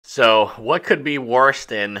So, what could be worse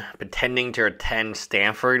than pretending to attend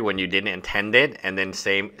Stanford when you didn't attend it and then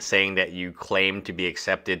saying that you claim to be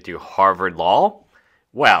accepted to Harvard Law?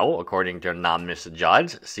 Well, according to an anonymous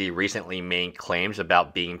judge, she recently made claims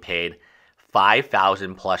about being paid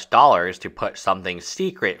 $5,000 plus to put something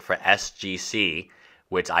secret for SGC,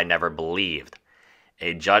 which I never believed.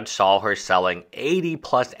 A judge saw her selling 80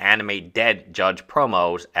 plus anime dead judge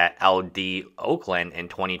promos at LD Oakland in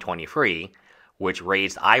 2023, which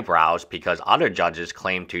raised eyebrows because other judges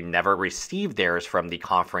claimed to never receive theirs from the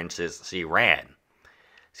conferences she ran.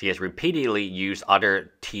 She has repeatedly used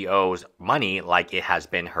other TO's money like it has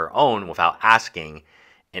been her own without asking,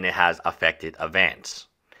 and it has affected events.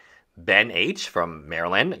 Ben H. from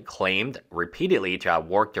Maryland claimed repeatedly to have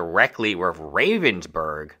worked directly with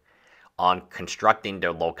Ravensburg on constructing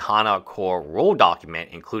the Locana core rule document,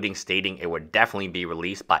 including stating it would definitely be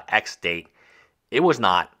released by X date. It was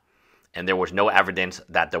not, and there was no evidence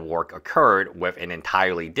that the work occurred, with an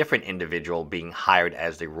entirely different individual being hired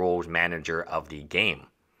as the rules manager of the game.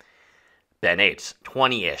 Ben H.,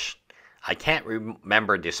 20-ish. I can't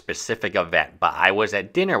remember the specific event, but I was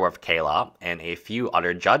at dinner with Kayla and a few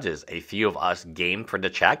other judges. A few of us gamed for the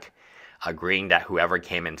check, agreeing that whoever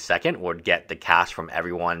came in second would get the cash from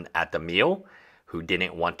everyone at the meal who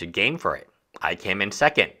didn't want to game for it. I came in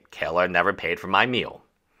second. Kayla never paid for my meal.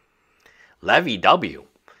 Levy W.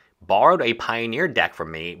 borrowed a Pioneer deck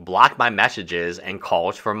from me, blocked my messages and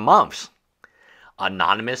calls for months.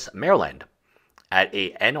 Anonymous Maryland. At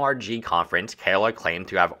a NRG conference, Kayla claimed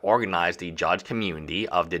to have organized the judge community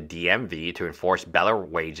of the DMV to enforce better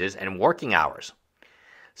wages and working hours.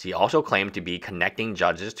 She also claimed to be connecting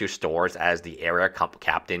judges to stores as the area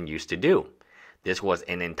captain used to do. This was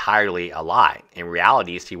entirely a lie. In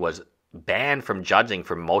reality, she was banned from judging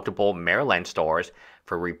for multiple Maryland stores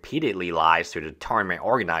for repeatedly lies to the tournament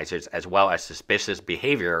organizers, as well as suspicious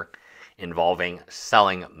behavior involving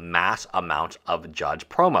selling mass amounts of judge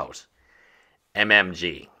promos.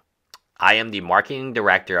 MMG. I am the marketing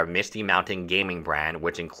director of Misty Mountain Gaming brand,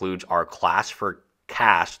 which includes our Class for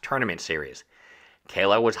Cash tournament series.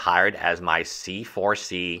 Kayla was hired as my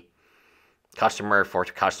C4C customer for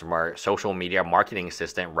customer social media marketing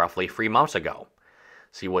assistant roughly 3 months ago.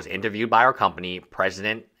 She was interviewed by our company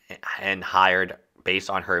president and hired based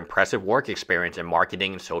on her impressive work experience in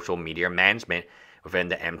marketing and social media management within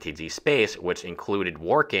the MTG space, which included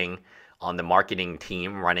working on the marketing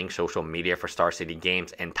team running social media for Star City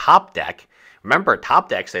Games and Top Deck. Remember, Top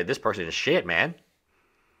Deck said this person is shit, man.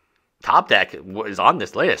 Top Deck was on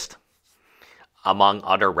this list, among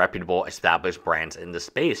other reputable established brands in the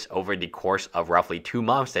space. Over the course of roughly 2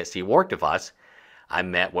 months that she worked with us, I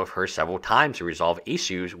met with her several times to resolve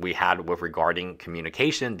issues we had with regarding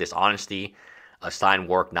communication, dishonesty, assigned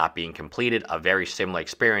work not being completed, a very similar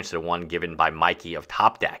experience to the one given by Mikey of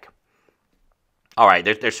Top Deck. Alright,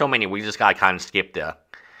 there's so many, we just gotta kind of skip the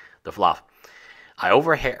fluff. I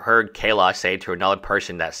overheard Kayla say to another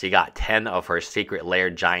person that she got 10 of her secret layer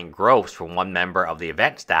giant growths from one member of the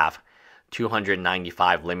event staff,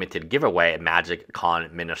 295 limited giveaway at Magic Con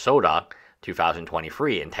Minnesota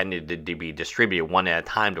 2023, intended to be distributed one at a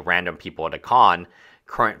time to random people at a con,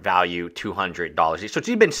 current value $200. So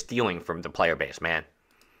she's been stealing from the player base, man.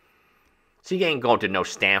 She ain't going to no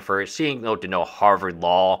Stanford. She ain't going to no Harvard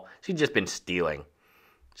Law. She's just been stealing.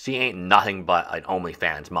 She ain't nothing but an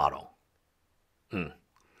OnlyFans model.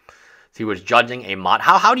 She was judging a mod.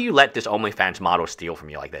 How do you let this OnlyFans model steal from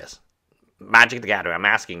you like this? Magic the Gathering, I'm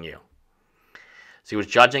asking you. She was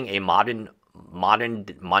judging a modern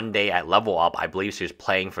Monday at Level Up. I believe she was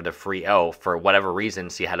playing for the free O. For whatever reason,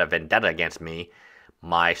 she had a vendetta against me.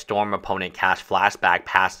 My Storm opponent cast Flashback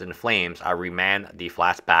past in flames. I remand the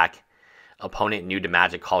Flashback. Opponent knew the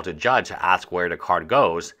magic call to judge to ask where the card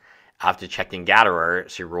goes. After checking Gatherer,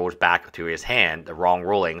 she rolls back to his hand. The wrong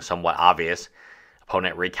ruling, somewhat obvious.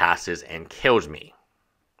 Opponent recasts and kills me.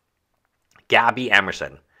 Gabby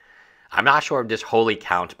Emerson. I'm not sure if this wholly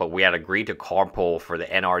counts, but we had agreed to carpool for the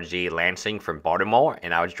NRG Lansing from Baltimore,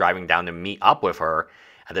 and I was driving down to meet up with her.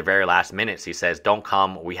 At the very last minute, she says, "Don't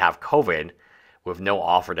come, we have COVID," with no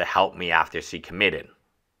offer to help me after she committed.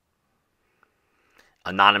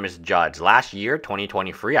 Anonymous judge. Last year,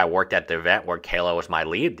 2023, I worked at the event where Kayla was my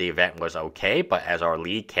lead. The event was okay, but as our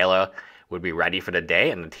lead, Kayla would be ready for the day,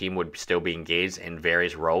 and the team would still be engaged in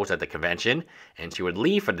various roles at the convention, and she would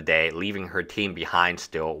leave for the day, leaving her team behind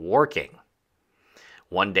still working.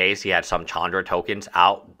 One day, she had some Chandra tokens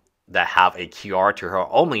out that have a QR to her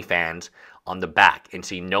OnlyFans on the back, and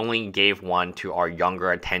she knowingly gave one to our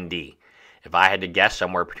younger attendee. If I had to guess,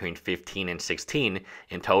 somewhere between 15 and 16,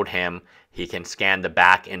 and told him he can scan the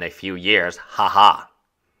back in a few years, haha.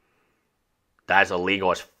 That is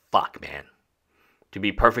illegal as fuck, man. To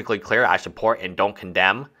be perfectly clear, I support and don't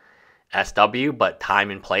condemn SW, but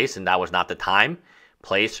time and place, and that was not the time,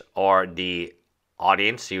 place, or the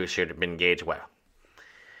audience you should have been engaged with.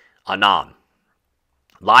 Anon.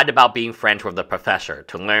 Lied about being friends with the professor.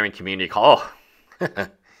 Tolarian community call. Oh,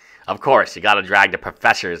 of course, you gotta drag the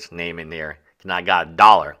professor's name in there. And I got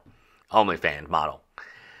 $1. OnlyFans model.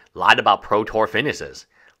 Lied about Pro Tour finishes.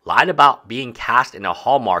 Lied about being cast in a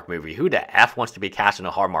Hallmark movie. Who the F wants to be cast in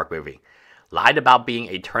a Hallmark movie? Lied about being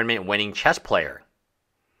a tournament-winning chess player.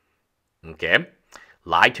 Okay.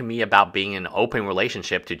 Lied to me about being in an open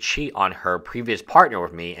relationship to cheat on her previous partner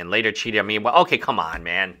with me and later cheated on me. Well, okay, come on,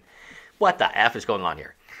 man. What the F is going on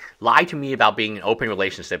here? Lied to me about being in an open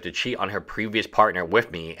relationship to cheat on her previous partner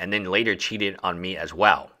with me and then later cheated on me as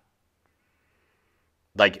well.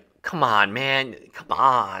 Like, come on, man. Come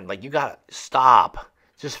on. Like, you gotta stop.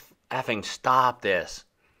 Just effing stop this.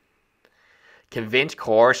 Convinced,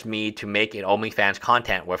 coerced me to make an OnlyFans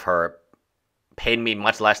content with her. Paid me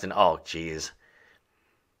much less than, oh, jeez.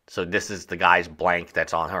 So this is the guy's blank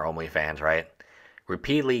that's on her OnlyFans, right?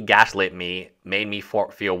 Repeatedly gaslit me, made me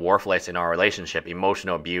feel worthless in our relationship,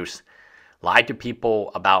 emotional abuse, lied to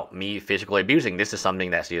people about me physically abusing. This is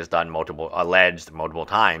something that she has done alleged multiple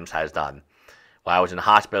times, has done. While I was in the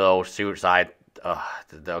hospital, suicide.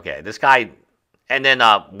 Okay, this guy, and then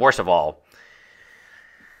worst of all,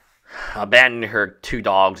 abandoned her 2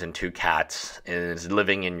 dogs and 2 cats and is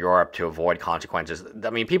living in Europe to avoid consequences. I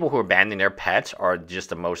mean, people who abandon their pets are just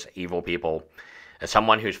the most evil people. As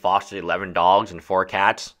someone who's fostered 11 dogs and 4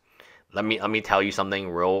 cats, let me tell you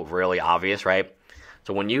something really obvious, right?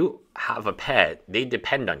 So when you have a pet, they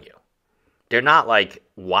depend on you. They're not like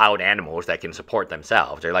wild animals that can support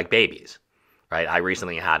themselves. They're like babies, right? I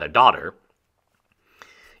recently had a daughter,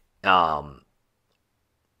 and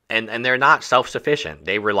they're not self-sufficient.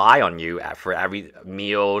 They rely on you for every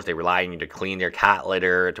meals. They rely on you to clean their cat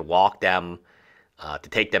litter, to walk them, to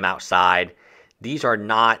take them outside. These are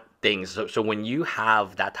not things. So when you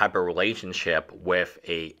have that type of relationship with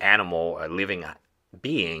a animal, a living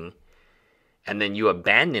being, and then you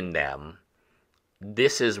abandon them,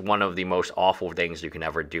 this is one of the most awful things you can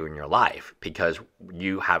ever do in your life, because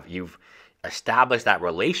you've established that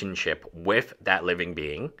relationship with that living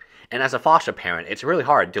being. And as a foster parent, it's really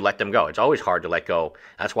hard to let them go. It's always hard to let go.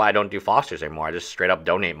 That's why I don't do fosters anymore. I just straight up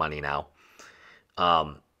donate money now.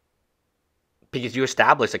 Because you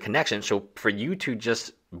establish a connection. So for you to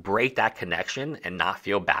just break that connection and not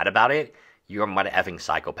feel bad about it, you're a mother effing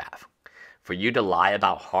psychopath. For you to lie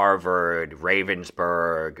about Harvard,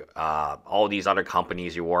 Ravensburg, all these other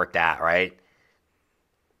companies you worked at, right?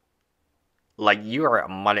 Like, you are a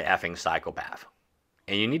mother effing psychopath.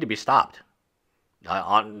 And you need to be stopped.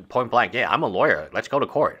 On point blank, yeah, I'm a lawyer. Let's go to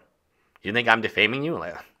court. You think I'm defaming you?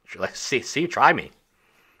 Let's see, try me.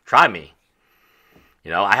 Try me.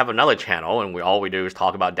 You know, I have another channel, and all we do is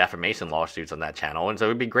talk about defamation lawsuits on that channel, and so it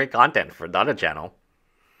would be great content for the other channel.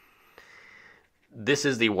 This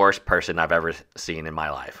is the worst person I've ever seen in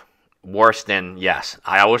my life. Worse than, yes,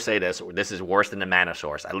 I always say this is worse than the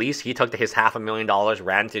Manosaurus. At least he took his $500,000,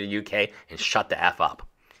 ran to the UK, and shut the F up.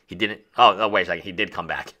 He didn't, oh wait a second, he did come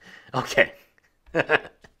back. Okay.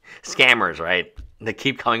 Scammers, right? They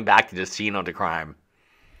keep coming back to the scene of the crime.